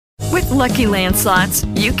Lucky Land Slots,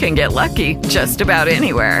 you can get lucky just about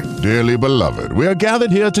anywhere. Dearly beloved, we are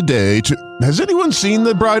gathered here today to... Has anyone seen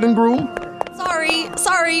the bride and groom?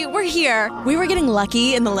 Sorry, we're here. We were getting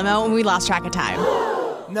lucky in the limo and we lost track of time.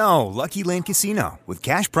 No, Lucky Land Casino, with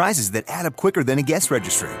cash prizes that add up quicker than a guest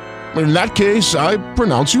registry. In that case, I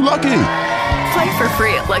pronounce you lucky. Play for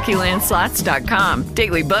free at LuckyLandSlots.com.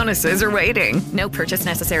 Daily bonuses are waiting. No purchase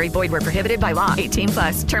necessary. Void where prohibited by law.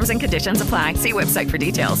 18+. Terms and conditions apply. See website for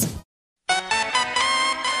details.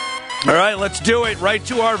 All right, let's do it. Right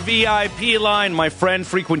to our VIP line. My friend,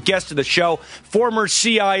 frequent guest of the show, former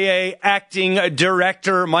CIA acting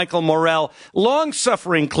director Michael Morell,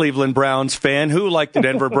 long-suffering Cleveland Browns fan who, like the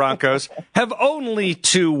Denver Broncos, have only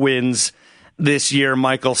 2 wins this year,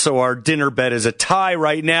 Michael. So our dinner bet is a tie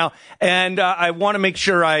right now. And I want to make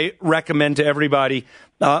sure I recommend to everybody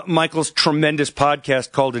Michael's tremendous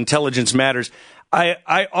podcast called Intelligence Matters.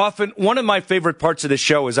 I often, one of my favorite parts of the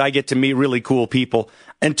show is I get to meet really cool people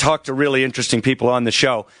and talk to really interesting people on the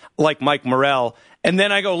show, like Mike Morell. And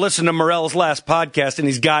then I go listen to Morell's last podcast, and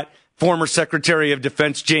he's got former Secretary of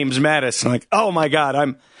Defense James Mattis. I'm like, oh my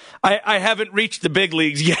God, I haven't reached the big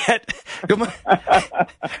leagues yet.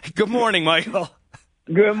 Good morning, Michael.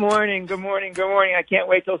 Good morning. I can't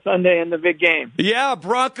wait till Sunday and the big game. Yeah,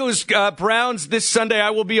 Broncos, Browns this Sunday.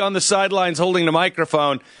 I will be on the sidelines holding the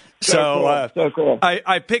microphone. So cool.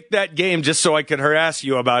 I picked that game just so I could harass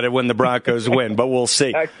you about it when the Broncos win, but we'll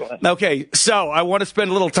see. Excellent. Okay, so I want to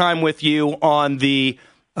spend a little time with you on the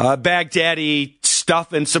Baghdadi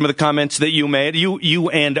stuff and some of the comments that you made, you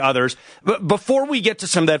and others. But before we get to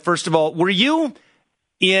some of that, first of all, were you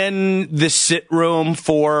in the sit room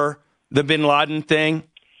for the bin Laden thing?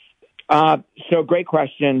 So great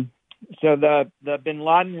question. So the bin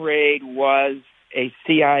Laden raid was a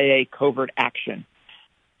CIA covert action.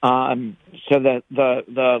 So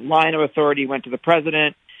the line of authority went to the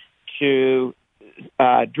president, to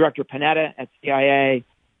Director Panetta at CIA,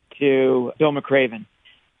 to Bill McRaven.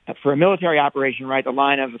 For a military operation, right, the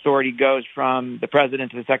line of authority goes from the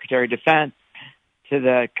president to the Secretary of Defense to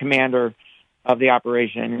the commander of the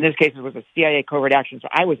operation. In this case, it was a CIA covert action. So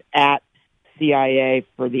I was at CIA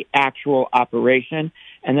for the actual operation.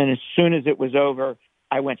 And then as soon as it was over,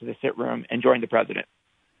 I went to the sit room and joined the president.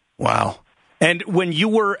 Wow. And when you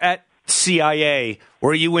were at CIA,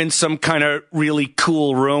 were you in some kind of really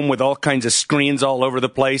cool room with all kinds of screens all over the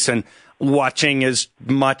place and watching as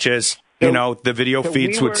much as, the video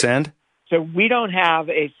feeds would send? So we don't have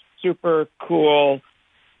a super cool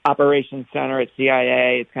operations center at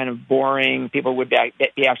CIA. It's kind of boring. People would be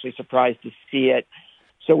actually surprised to see it.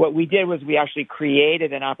 So what we did was we actually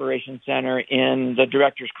created an operations center in the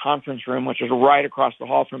director's conference room, which was right across the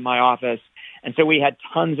hall from my office. And so we had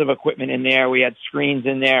tons of equipment in there. We had screens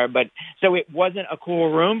in there. But so it wasn't a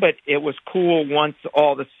cool room, but it was cool once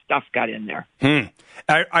all the stuff got in there.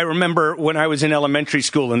 I remember when I was in elementary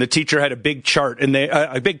school and the teacher had a big chart and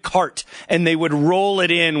a big cart, and they would roll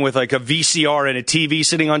it in with like a VCR and a TV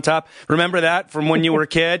sitting on top. Remember that from when you were a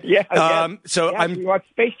kid? Yeah. We watched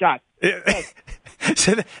Space Shots.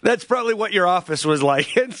 So that's probably what your office was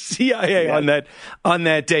like at CIA on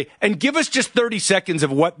that day. And give us just 30 seconds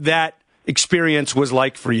of what that experience was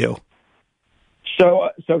like for you. So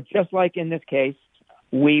just like in this case,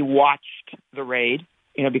 we watched the raid,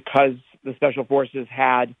 because the special forces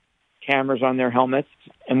had cameras on their helmets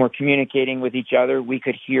and were communicating with each other. We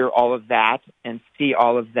could hear all of that and see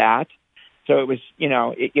all of that. So it was,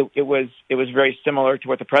 it was very similar to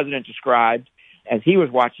what the president described as he was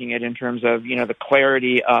watching it in terms of, the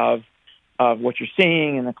clarity of what you're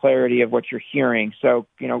seeing and the clarity of what you're hearing. So,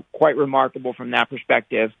 quite remarkable from that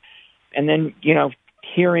perspective. And then,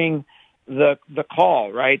 hearing the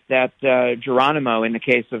call, right, that Geronimo, in the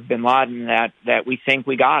case of bin Laden, that we think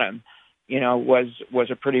we got him, was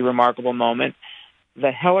a pretty remarkable moment.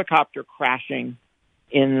 The helicopter crashing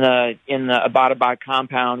in the Abbottabad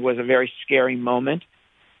compound was a very scary moment.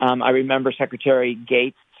 I remember Secretary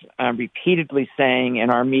Gates repeatedly saying in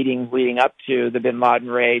our meetings leading up to the bin Laden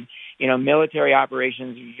raid, military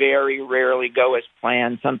operations very rarely go as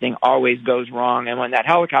planned. Something always goes wrong. And when that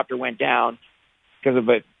helicopter went down because of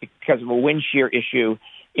a wind shear issue,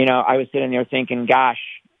 I was sitting there thinking, gosh,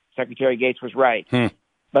 Secretary Gates was right.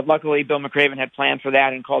 But luckily, Bill McRaven had planned for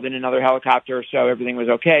that and called in another helicopter, so everything was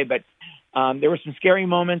okay. But there were some scary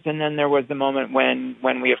moments, and then there was the moment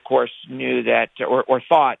when we, of course, knew that or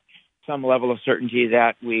thought some level of certainty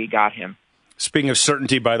that we got him. Speaking of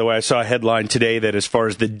certainty, by the way, I saw a headline today that as far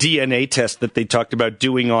as the DNA test that they talked about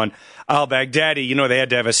doing on al-Baghdadi, they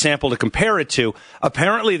had to have a sample to compare it to.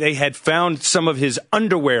 Apparently, they had found some of his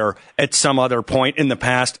underwear at some other point in the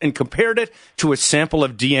past and compared it to a sample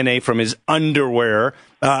of DNA from his underwear.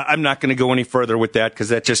 I'm not going to go any further with that because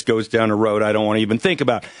that just goes down a road I don't want to even think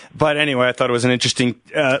about. But anyway, I thought it was an interesting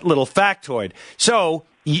little factoid. So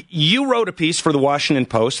you wrote a piece for the Washington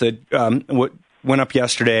Post that went up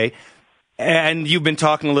yesterday. And you've been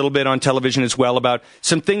talking a little bit on television as well about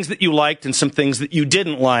some things that you liked and some things that you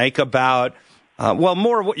didn't like about,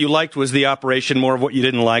 more of what you liked was the operation, more of what you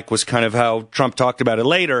didn't like was kind of how Trump talked about it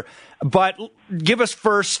later. But give us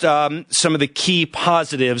first some of the key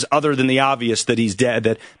positives other than the obvious that he's dead,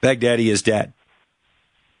 that Baghdadi is dead.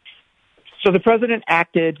 So the president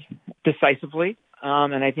acted decisively,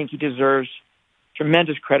 and I think he deserves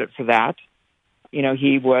tremendous credit for that.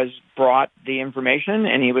 He was brought the information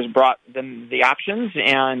and he was brought the options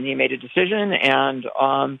and he made a decision and,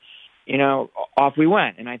 off we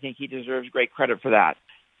went. And I think he deserves great credit for that.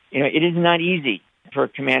 It is not easy for a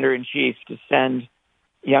commander-in-chief to send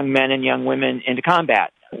young men and young women into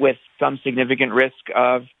combat with some significant risk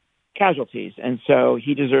of casualties. And so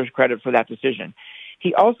he deserves credit for that decision.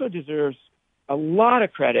 He also deserves a lot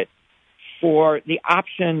of credit for the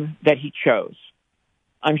option that he chose.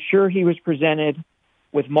 I'm sure he was presented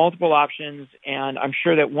with multiple options, and I'm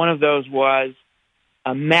sure that one of those was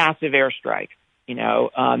a massive airstrike,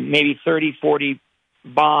 maybe 30, 40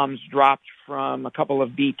 bombs dropped from a couple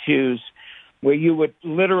of B-2s where you would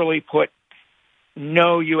literally put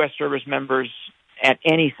no U.S. service members at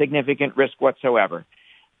any significant risk whatsoever.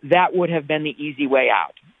 That would have been the easy way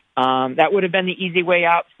out. That would have been the easy way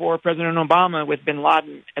out for President Obama with bin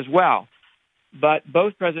Laden as well. But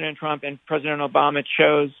both President Trump and President Obama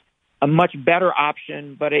chose a much better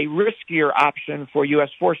option, but a riskier option for U.S.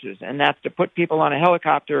 forces, and that's to put people on a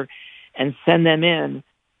helicopter and send them in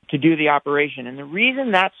to do the operation. And the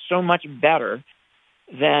reason that's so much better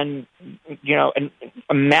than,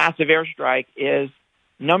 a massive airstrike is,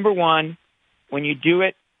 number one, when you do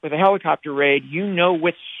it with a helicopter raid,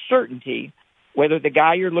 with certainty whether the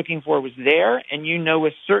guy you're looking for was there, and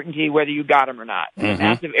with certainty whether you got him or not. Mm-hmm.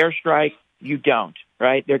 Massive airstrike, you don't,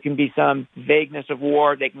 right? There can be some vagueness of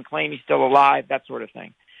war. They can claim he's still alive, that sort of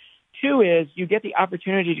thing. Two is you get the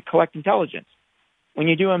opportunity to collect intelligence. When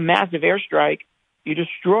you do a massive airstrike, you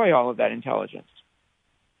destroy all of that intelligence.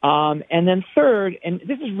 And then third, and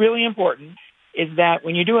this is really important, is that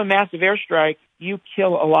when you do a massive airstrike, you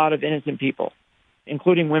kill a lot of innocent people,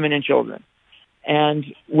 including women and children. And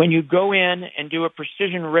when you go in and do a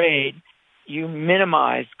precision raid, you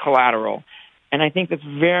minimize collateral. And I think that's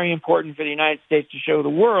very important for the United States to show the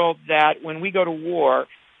world that when we go to war,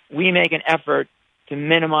 we make an effort to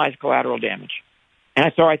minimize collateral damage.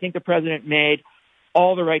 And so I think the president made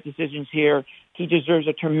all the right decisions here. He deserves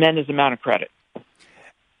a tremendous amount of credit.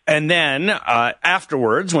 And then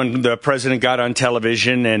afterwards, when the president got on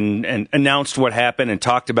television and announced what happened and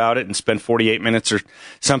talked about it and spent 48 minutes or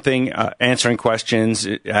something answering questions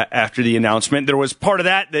after the announcement, there was part of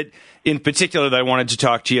that in particular that I wanted to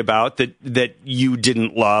talk to you about that you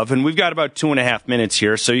didn't love. And we've got about 2.5 minutes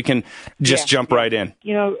here, so you can just jump right in.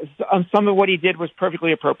 Some of what he did was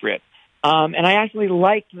perfectly appropriate. And I actually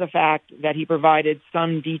liked the fact that he provided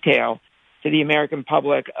some detail to the American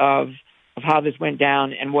public of how this went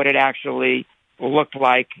down and what it actually looked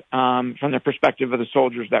like from the perspective of the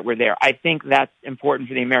soldiers that were there. I think that's important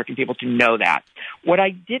for the American people to know that. What I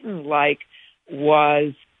didn't like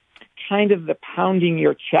was kind of the pounding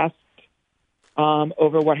your chest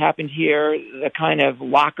over what happened here, the kind of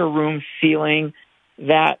locker room feeling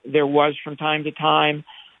that there was from time to time,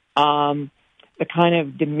 the kind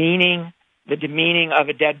of demeaning of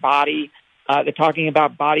a dead body, the talking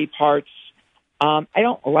about body parts. I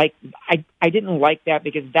didn't like that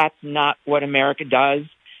because that's not what America does.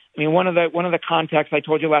 I mean, one of the contexts I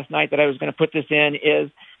told you last night that I was going to put this in is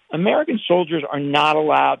American soldiers are not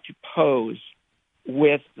allowed to pose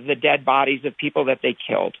with the dead bodies of people that they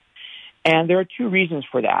killed. And there are two reasons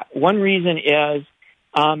for that. One reason is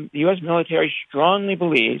the U.S. military strongly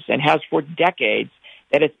believes and has for decades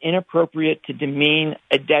that it's inappropriate to demean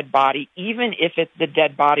a dead body, even if it's the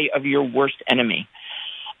dead body of your worst enemy.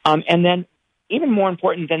 And then even more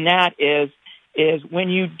important than that is when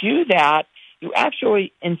you do that, you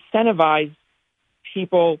actually incentivize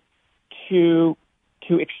people to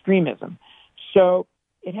extremism. So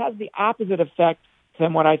it has the opposite effect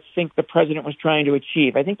than what I think the president was trying to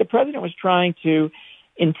achieve. I think the president was trying to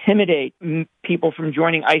intimidate people from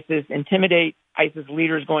joining ISIS, intimidate ISIS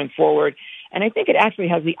leaders going forward. And I think it actually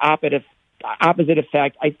has the opposite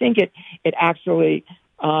effect. I think it actually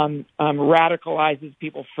radicalizes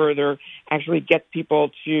people further, actually gets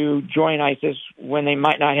people to join ISIS when they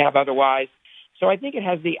might not have otherwise. So I think it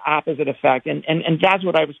has the opposite effect, and that's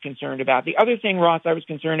what I was concerned about. The other thing, Ross, I was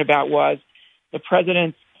concerned about was the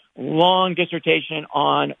president's long dissertation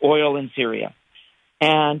on oil in Syria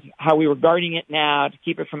and how we were guarding it now to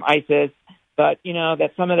keep it from ISIS, but,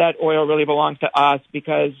 that some of that oil really belongs to us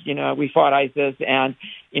because, we fought ISIS and,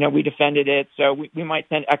 we defended it. So we might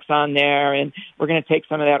send Exxon there and we're going to take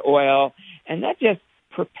some of that oil. And that just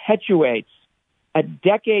perpetuates a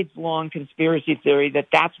decades-long conspiracy theory that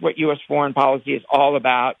that's what U.S. foreign policy is all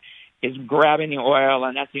about, is grabbing the oil,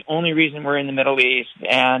 and that's the only reason we're in the Middle East.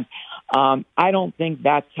 And I don't think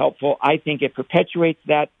that's helpful. I think it perpetuates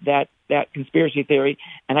that conspiracy theory,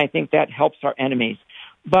 and I think that helps our enemies.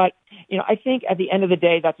 But, I think at the end of the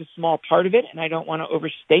day, that's a small part of it, and I don't want to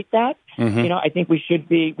overstate that. Mm-hmm. I think we should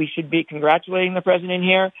be congratulating the president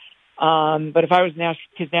here. But if I was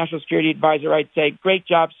his national security advisor, I'd say, great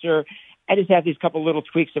job, sir. I just have these couple little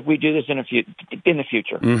tweaks if we do this in the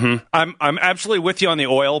future. Mm-hmm. I'm absolutely with you on the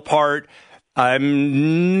oil part. I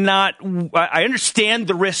understand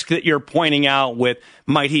the risk that you're pointing out with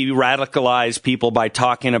might he radicalize people by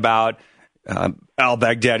talking about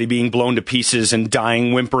al-Baghdadi being blown to pieces and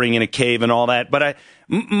dying whimpering in a cave and all that. But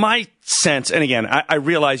my sense, and again, I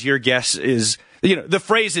realize your guess is, the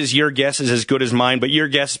phrase is your guess is as good as mine, but your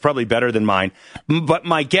guess is probably better than mine. But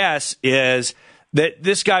my guess is that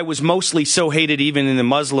this guy was mostly so hated even in the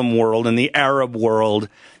Muslim world and the Arab world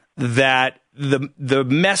that the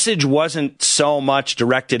message wasn't so much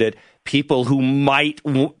directed at people who might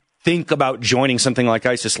think about joining something like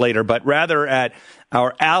ISIS later, but rather at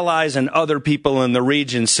our allies and other people in the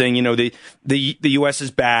region saying, the U.S.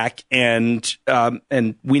 is back and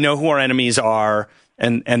we know who our enemies are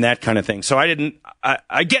and that kind of thing. So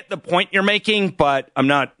I get the point you're making, but I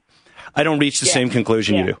don't reach the same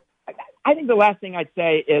conclusion you do. I think the last thing I'd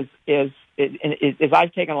say is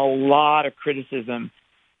I've taken a lot of criticism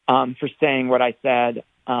for saying what I said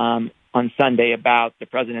on Sunday about the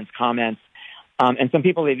president's comments. And some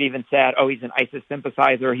people have even said, oh, he's an ISIS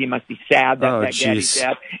sympathizer. He must be sad that Baghdadi's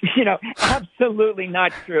dead. Absolutely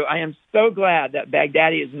not true. I am so glad that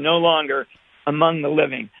Baghdadi is no longer among the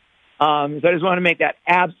living. So I just want to make that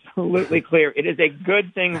absolutely clear. It is a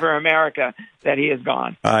good thing for America that he is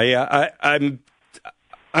gone.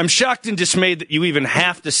 I'm shocked and dismayed that you even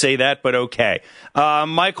have to say that, but okay.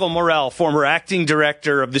 Michael Morell, former acting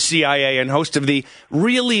director of the CIA and host of the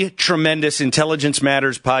really tremendous Intelligence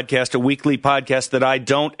Matters podcast, a weekly podcast that I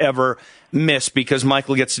don't ever miss because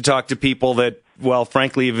Michael gets to talk to people that, well,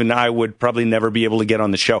 frankly, even I would probably never be able to get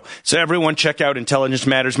on the show. So everyone check out Intelligence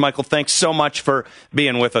Matters. Michael, thanks so much for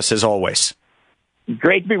being with us as always.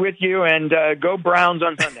 Great to be with you, and go Browns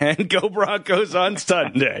on Sunday. And go Broncos on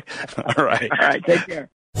Sunday. All right. All right, take care.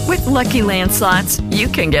 With Lucky Land Slots, you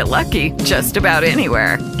can get lucky just about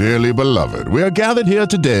anywhere. Dearly beloved, we are gathered here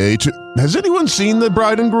today to... Has anyone seen the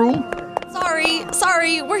bride and groom?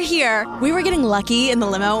 Sorry, we're here. We were getting lucky in the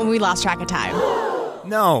limo and we lost track of time.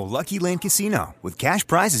 No, Lucky Land Casino, with cash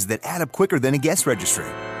prizes that add up quicker than a guest registry.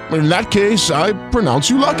 In that case, I pronounce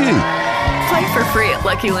you lucky. Play for free at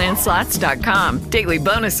LuckyLandSlots.com. Daily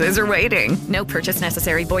bonuses are waiting. No purchase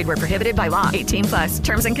necessary. Void where prohibited by law. 18+.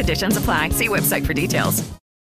 Terms and conditions apply. See website for details.